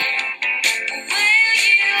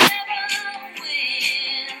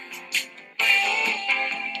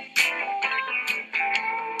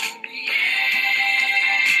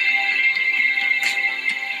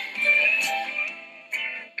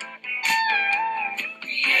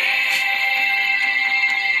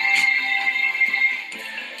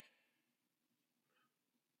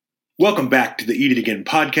Welcome back to the Eat It Again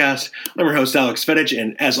podcast. I'm your host, Alex Svedich,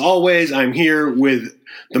 and as always, I'm here with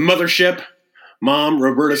the mothership, Mom,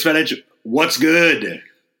 Roberta Svedich. What's good?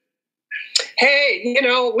 Hey,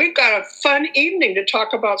 we've got a fun evening to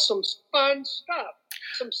talk about some fun stuff.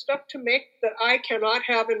 Some stuff to make that I cannot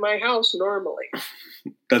have in my house normally.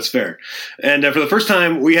 That's fair. And for the first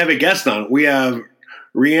time, we have a guest on. We have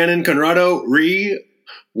Rhiannon Conrado.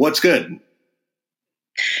 What's good?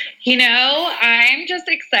 I'm just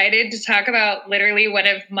excited to talk about literally one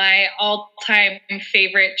of my all-time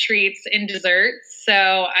favorite treats in desserts.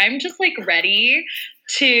 So I'm just ready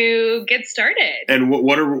to get started. And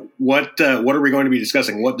what are we going to be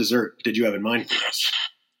discussing? What dessert did you have in mind for us?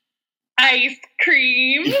 Ice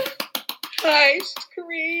cream. Ice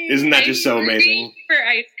cream. Isn't that just so amazing? For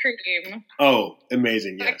ice cream. Oh,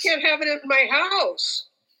 amazing! Yes. I can't have it in my house.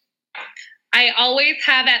 I always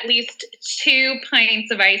have at least 2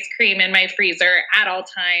 pints of ice cream in my freezer at all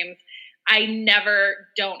times. I never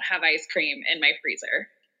don't have ice cream in my freezer.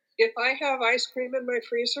 If I have ice cream in my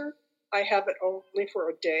freezer, I have it only for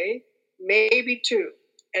a day, maybe 2,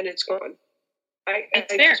 and it's gone. I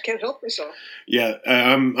just can't help myself. Yeah,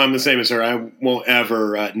 I'm the same as her. I won't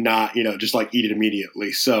ever not, just eat it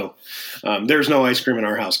immediately. So there's no ice cream in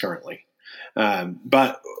our house currently.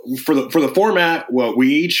 But for the format, we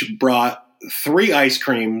each brought 3 ice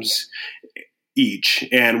creams each,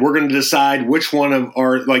 and we're going to decide which one of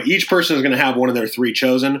our, each person is going to have one of their 3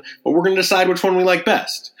 chosen, but we're going to decide which one we like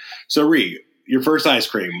best. So, Rhi, your first ice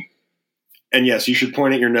cream. And yes, you should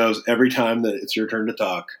point at your nose every time that it's your turn to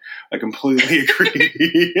talk. I completely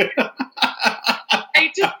agree.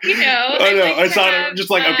 I just, I know. I saw it. Just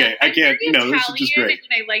okay, I can't. This is just great.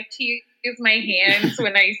 And I like to use my hands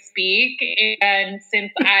when I speak. And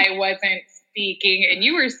since I wasn't speaking and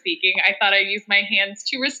you were speaking, I thought I'd use my hands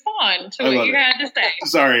to respond to what you had to say.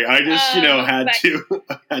 Sorry, I just had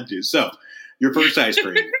to. So, your first ice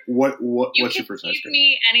cream. What's your first ice cream?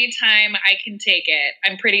 Me anytime I can take it.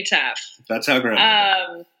 I'm pretty tough. That's how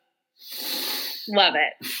grandma. Love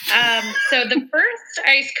it. So the first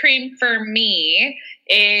ice cream for me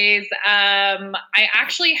is I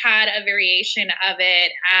actually had a variation of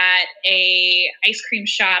it at a ice cream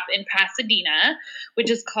shop in Pasadena, which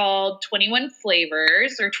is called 21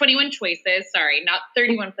 Flavors or 21 Choices. Sorry, not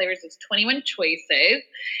 31 flavors. It's 21 Choices.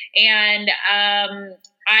 And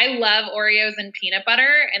I love Oreos and peanut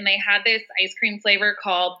butter, and they had this ice cream flavor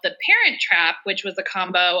called the Parent Trap, which was a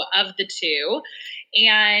combo of the 2.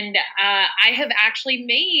 And I have actually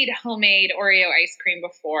made homemade Oreo ice cream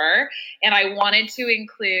before, and I wanted to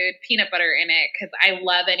include peanut butter in it because I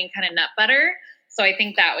love any kind of nut butter. So I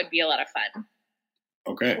think that would be a lot of fun.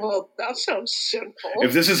 Okay. Well, that sounds simple.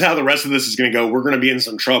 If this is how the rest of this is going to go, we're going to be in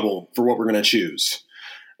some trouble for what we're going to choose.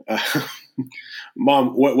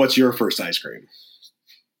 Mom, what's your first ice cream?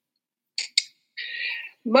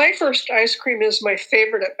 My first ice cream is my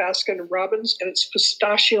favorite at Baskin & Robbins, and it's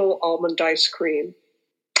pistachio almond ice cream.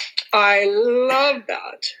 I love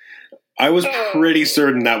that. I was pretty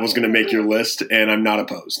certain that was going to make your list, and I'm not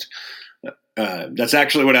opposed. That's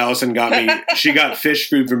actually what Allison got me. She got fish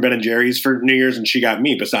food from Ben & Jerry's for New Year's, and she got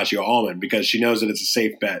me pistachio almond because she knows that it's a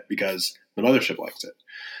safe bet because the mothership likes it.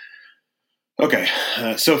 Okay,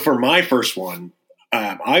 so for my first one,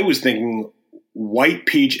 I was thinking white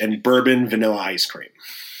peach and bourbon vanilla ice cream.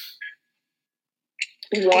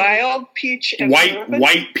 Wild peach and bourbon?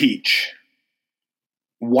 White peach.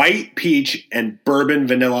 White peach and bourbon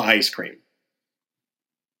vanilla ice cream.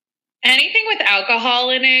 Anything with alcohol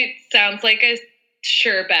in it sounds like a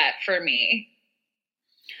sure bet for me.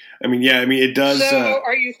 It does. So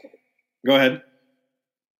are you... Go ahead.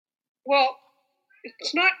 Well,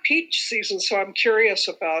 it's not peach season, so I'm curious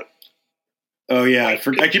about... Oh, yeah. I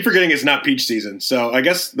keep forgetting it's not peach season. So I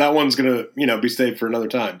guess that one's going to, be saved for another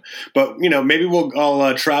time. But, maybe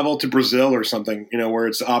I'll travel to Brazil or something, where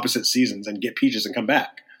it's opposite seasons and get peaches and come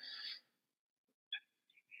back.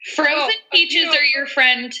 Frozen peaches are your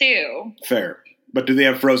friend, too. Fair. But do they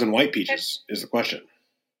have frozen white peaches is the question.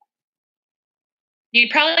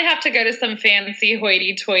 You'd probably have to go to some fancy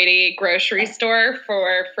hoity-toity grocery store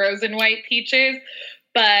for frozen white peaches.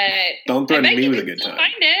 But don't threaten me with a good time.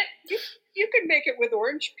 Find it. You could make it with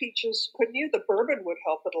orange peaches, couldn't you? The bourbon would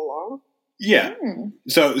help it along. Yeah.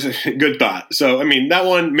 So, good thought. So, that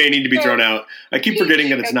one may need to be thrown out. I keep forgetting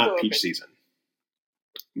that it's not peach season.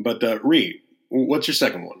 But, Rhi, what's your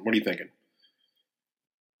second one? What are you thinking?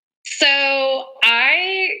 So,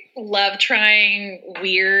 I love trying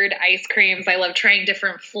weird ice creams. I love trying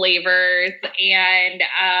different flavors. And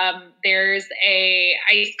there's a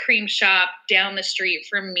ice cream shop down the street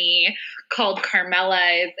from me called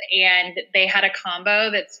Carmela's, and they had a combo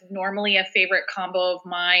that's normally a favorite combo of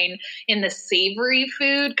mine in the savory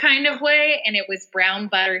food kind of way, and it was brown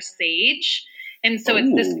butter sage. And so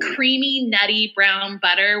it's this creamy, nutty brown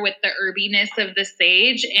butter with the herbiness of the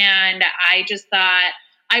sage. And I just thought,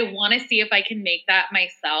 I want to see if I can make that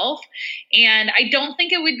myself. And I don't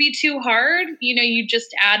think it would be too hard. You know, you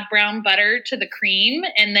just add brown butter to the cream,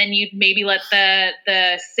 and then you'd maybe let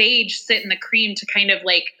the sage sit in the cream to kind of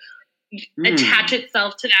like attach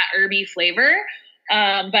itself to that herby flavor.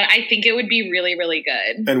 But I think it would be really, really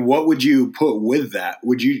good. And what would you put with that?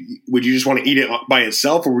 Would you just want to eat it by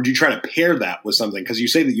itself, or would you try to pair that with something? Because you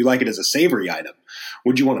say that you like it as a savory item.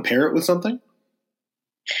 Would you want to pair it with something?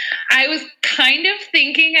 I was kind of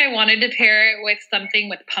thinking I wanted to pair it with something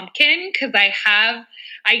with pumpkin, because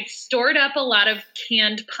I stored up a lot of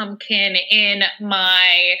canned pumpkin in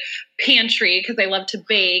my pantry because I love to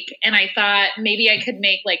bake. And I thought maybe I could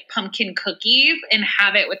make like pumpkin cookies and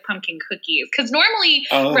have it with pumpkin cookies. Because normally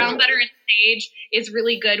brown butter and sage is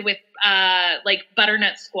really good with like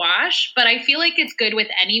butternut squash, but I feel like it's good with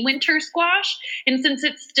any winter squash. And since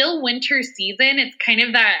it's still winter season, it's kind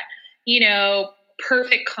of that, you know,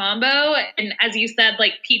 perfect combo. And as you said,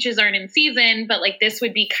 like peaches aren't in season, but like this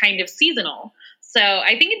would be kind of seasonal. So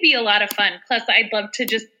I think it'd be a lot of fun. Plus, I'd love to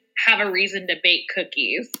just have a reason to bake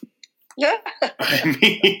cookies. Yeah. I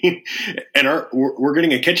mean, and we're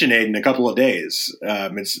getting a KitchenAid in a couple of days.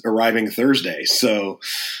 It's arriving Thursday, so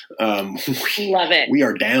Love it. We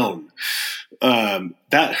are down.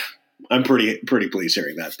 That I'm pretty pleased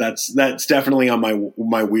hearing that. That's definitely on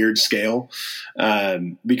my weird scale,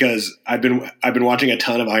 because I've been watching a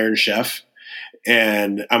ton of Iron Chef.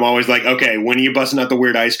 And I'm always like, okay, when are you busting out the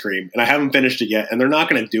weird ice cream? And I haven't finished it yet, and they're not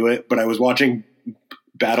going to do it. But I was watching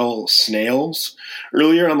Battle Snails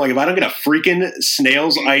earlier, and I'm like, if I don't get a freaking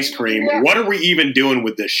Snails ice cream, what are we even doing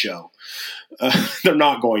with this show? They're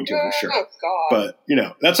not going to, I'm sure. Oh, God. But, you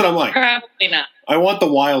know, that's what I'm like. Probably not. I want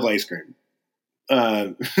the wild ice cream.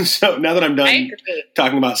 So now that I'm done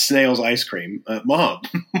talking about Snails ice cream, Mom,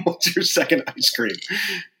 what's your second ice cream?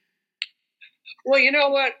 Well, you know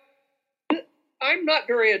what? I'm not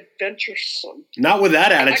very adventuresome. Not with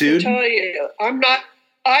that attitude. I can tell you,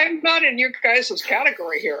 I'm not in your guys'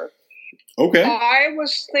 category here. Okay. I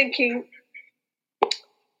was thinking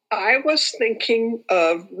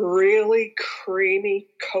of really creamy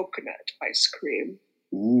coconut ice cream.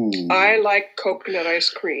 Ooh. I like coconut ice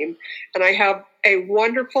cream, and I have a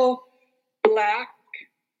wonderful black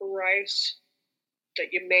rice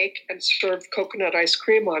that you make and serve coconut ice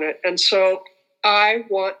cream on it. And so I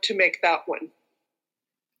want to make that one.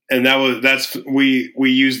 And we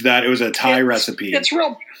used that. It was a Thai recipe. It's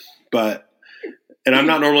real, and I'm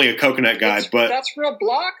not normally a coconut guy, but that's real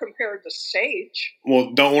blah compared to sage.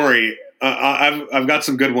 Well, don't worry. I've got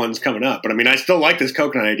some good ones coming up. But I mean, I still like this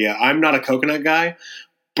coconut idea. I'm not a coconut guy,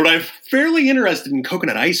 but I'm fairly interested in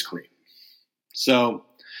coconut ice cream. So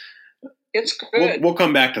it's good. We'll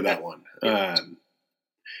come back to that one.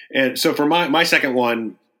 And so for my second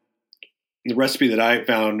one, the recipe that I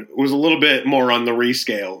found was a little bit more on the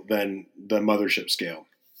rescale than the mothership scale.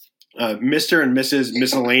 Mr. and Mrs.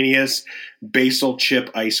 Miscellaneous Basil Chip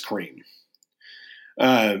Ice Cream.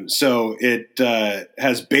 So it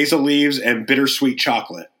has basil leaves and bittersweet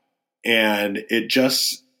chocolate, and it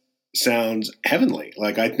just sounds heavenly.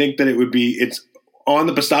 Like, I think that it's on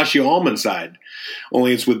the pistachio almond side,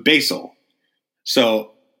 only it's with basil.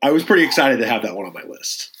 So I was pretty excited to have that one on my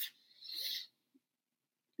list.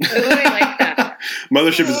 Ooh, I like that.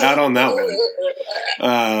 Mothership is out on that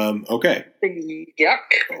one. Okay. Yuck.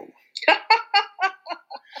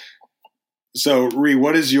 So, Ree,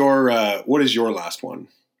 what is your last one?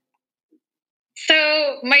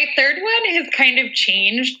 So my third one has kind of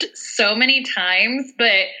changed so many times,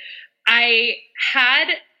 but I had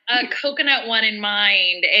a coconut one in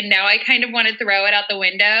mind, and now I kind of want to throw it out the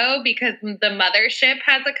window because the mothership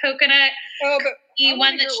has a coconut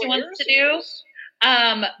one that she wants to do.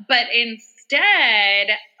 But instead,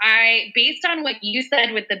 based on what you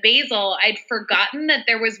said with the basil, I'd forgotten that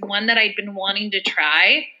there was one that I'd been wanting to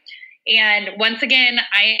try. And once again,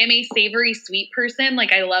 I am a savory sweet person.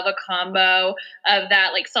 Like, I love a combo of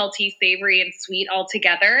that, like salty, savory, and sweet all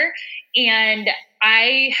together. And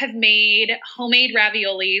I have made homemade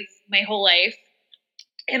raviolis my whole life.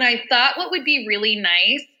 And I thought what would be really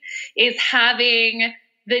nice is having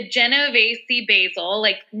the Genovese basil,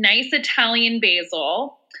 like nice Italian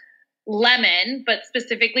basil, lemon, but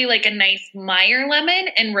specifically like a nice Meyer lemon,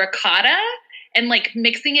 and ricotta. and like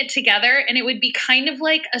mixing it together, and it would be kind of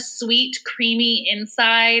like a sweet, creamy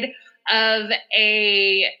inside of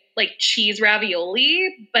a like cheese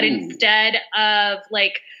ravioli, but instead of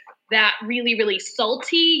like that really, really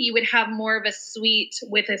salty, you would have more of a sweet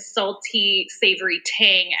with a salty, savory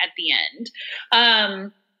tang at the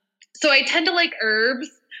end. So I tend to like herbs,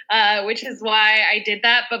 which is why I did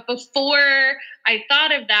that. But before I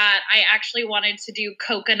thought of that, I actually wanted to do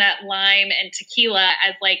coconut, lime, and tequila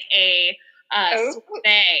as like a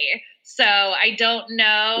sorbet. So I don't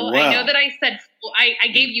know. Wow. I know that I said I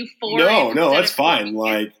gave you 4. No, that's fine.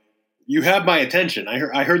 Like, you have my attention.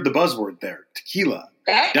 I heard the buzzword there. Tequila.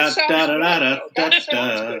 That sounds good. That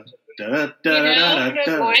sounds good.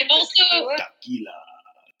 I've also Tequila.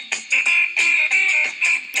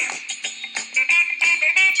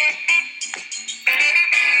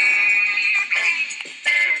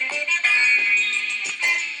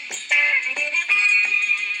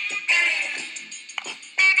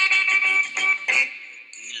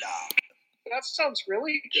 That sounds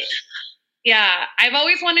really good. Yeah, I've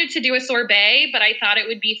always wanted to do a sorbet, but I thought it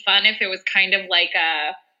would be fun if it was kind of like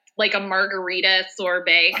a margarita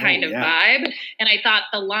sorbet kind of vibe. And I thought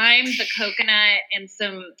the lime, the coconut, and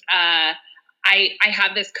some I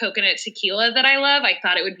have this coconut tequila that I love. I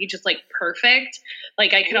thought it would be just like perfect.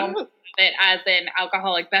 Like I could almost have it as an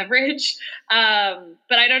alcoholic beverage.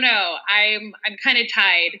 But I don't know. I'm kind of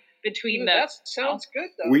tied between the. That sounds good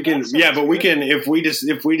though. We can, but we can if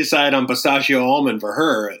we decide on pistachio almond for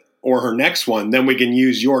her or her next one, then we can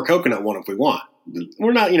use your coconut one if we want.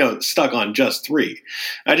 We're not, stuck on just 3.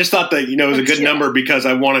 I just thought that, it was a good number because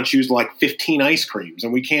I want to choose like 15 ice creams,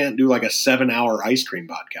 and we can't do like a 7-hour ice cream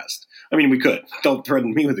podcast. I mean, we could. Don't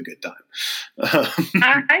threaten me with a good time.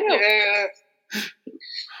 I know.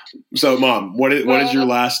 So, Mom, what is your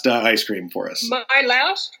last ice cream for us? My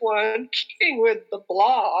last one, keeping with the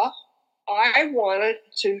blah, I wanted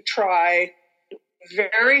to try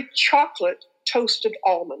very chocolate toasted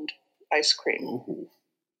almond ice cream. Ooh.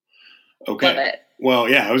 Okay. Love it. Well,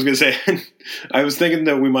 yeah, I was going to say, I was thinking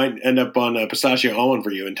that we might end up on a pistachio almond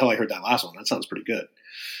for you until I heard that last one. That sounds pretty good.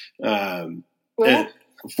 Well,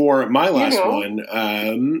 for my last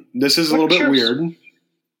one, this is a little bit weird,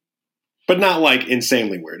 but not like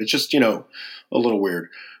insanely weird. It's just, a little weird.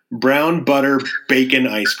 Brown butter bacon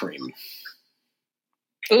ice cream.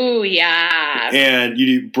 Ooh, yeah. And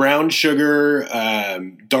you do brown sugar,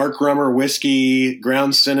 dark rum or whiskey,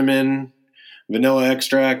 ground cinnamon, vanilla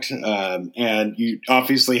extract, and you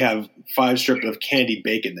obviously have 5 strips of candied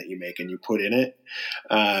bacon that you make and you put in it.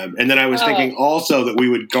 And then I was thinking also that we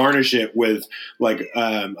would garnish it with like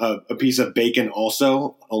a piece of bacon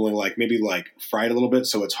also, only like maybe like fried a little bit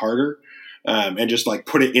so it's harder, and just like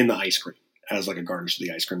put it in the ice cream as like a garnish of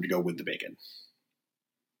the ice cream to go with the bacon.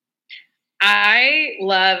 I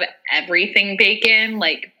love everything bacon.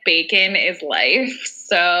 Like, bacon is life.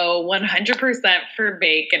 So 100% for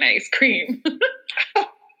bacon ice cream.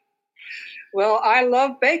 Well, I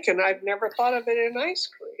love bacon. I've never thought of it in ice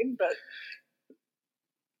cream, but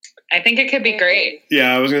I think it could be great.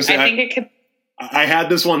 Yeah, I was going to say, I think it could. I had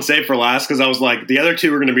this one saved for last because I was like, the other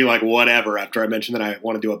 2 were going to be like whatever after I mentioned that I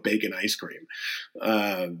want to do a bacon ice cream.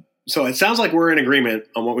 So it sounds like we're in agreement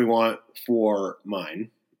on what we want for mine.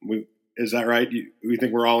 Is that right? You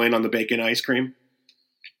think we're all in on the bacon ice cream?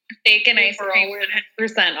 Bacon ice cream,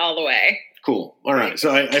 100% all the way. Cool. All right.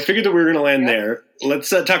 So I figured that we were going to land there. Let's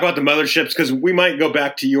talk about the motherships because we might go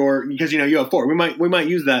back to because you have 4. We might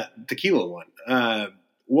use that tequila one.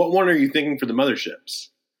 What one are you thinking for the motherships?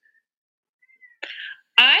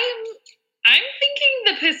 I'm thinking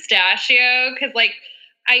the pistachio because like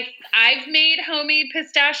I've made homemade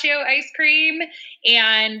pistachio ice cream,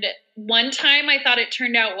 and one time I thought it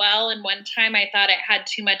turned out well, and one time I thought it had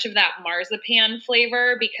too much of that marzipan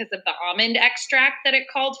flavor because of the almond extract that it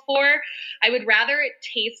called for. I would rather it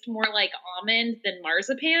taste more like almond than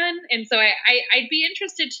marzipan, and so I'd be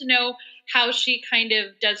interested to know how she kind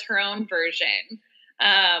of does her own version.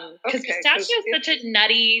 Because pistachio is such a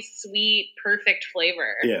nutty, sweet, perfect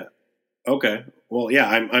flavor. Yeah. Okay. Well, yeah,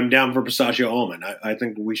 I'm down for pistachio almond. I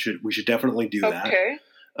think we should definitely do that. Okay.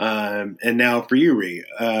 And now for you, Ree,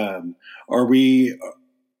 are we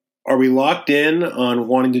locked in on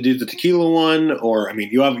wanting to do the tequila one, or I mean,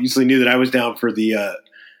 you obviously knew that I was down for the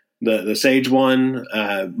sage one.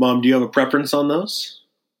 Mom, do you have a preference on those?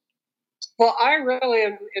 Well, I really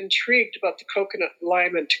am intrigued about the coconut,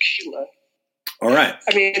 lime, and tequila. All right.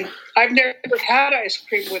 I mean, I've never had ice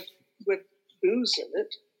cream with booze in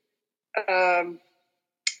it.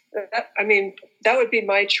 That would be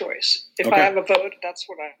my choice. If I have a vote, that's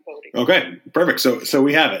what I'm voting. Okay, perfect. So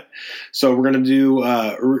we have it. So we're gonna do.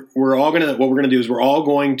 What we're gonna do is we're all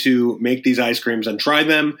going to make these ice creams and try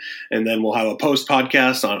them, and then we'll have a post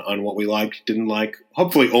podcast on what we liked, didn't like,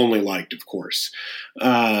 hopefully only liked, of course.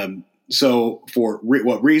 So for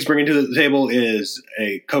what Ree's bringing to the table is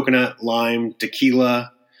a coconut lime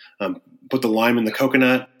tequila. Put the lime in the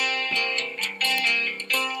coconut.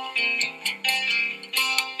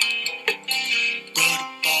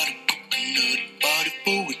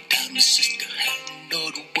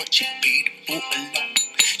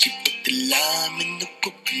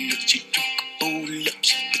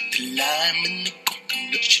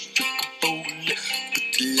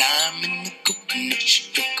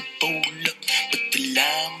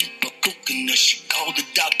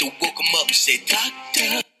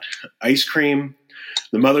 Ice cream.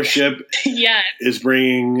 The mothership is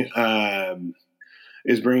bringing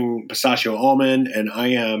pistachio almond, and I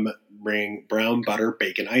am bringing brown butter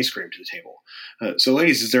bacon ice cream to the table. So,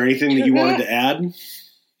 ladies, is there anything that you wanted to add?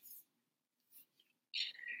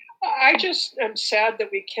 I just am sad that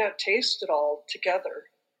we can't taste it all together.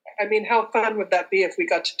 I mean, how fun would that be if we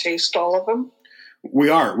got to taste all of them?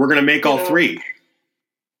 We're going to make all three.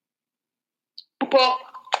 Well,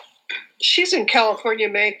 she's in California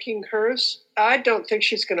making hers. I don't think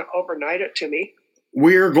she's going to overnight it to me.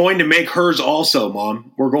 We're going to make hers also,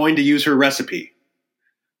 Mom. We're going to use her recipe.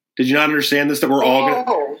 Did you not understand this? That we're all going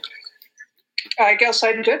to... I guess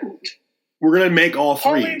I didn't. We're going to make all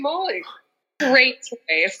three. Holy moly. Great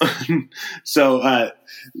choice. So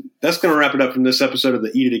that's going to wrap it up from this episode of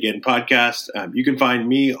the Eat It Again podcast. You can find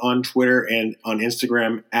me on Twitter and on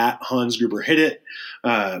Instagram at Hans Gruber Hit It.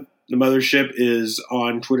 The mothership is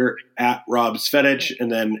on Twitter at Rob Svedich, and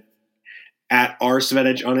then at R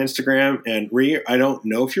Svedich on Instagram. And Ree, I don't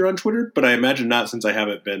know if you're on Twitter, but I imagine not, since I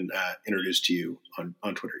haven't been introduced to you on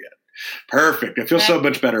Twitter yet. Perfect. I feel so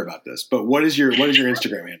much better about this. But what is your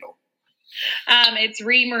Instagram handle? It's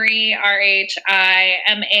Ree Marie,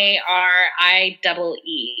 RHIMARIEE.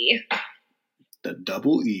 The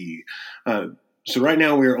double E. So right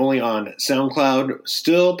now we are only on SoundCloud,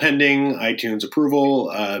 still pending iTunes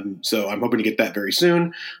approval. So I'm hoping to get that very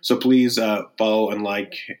soon. So please follow and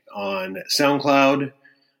like on SoundCloud.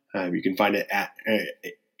 You can find it at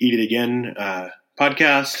Eat It Again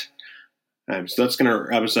podcast. So that's going to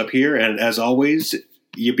wrap us up here. And as always,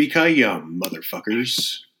 yippee-ki-yum,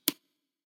 motherfuckers.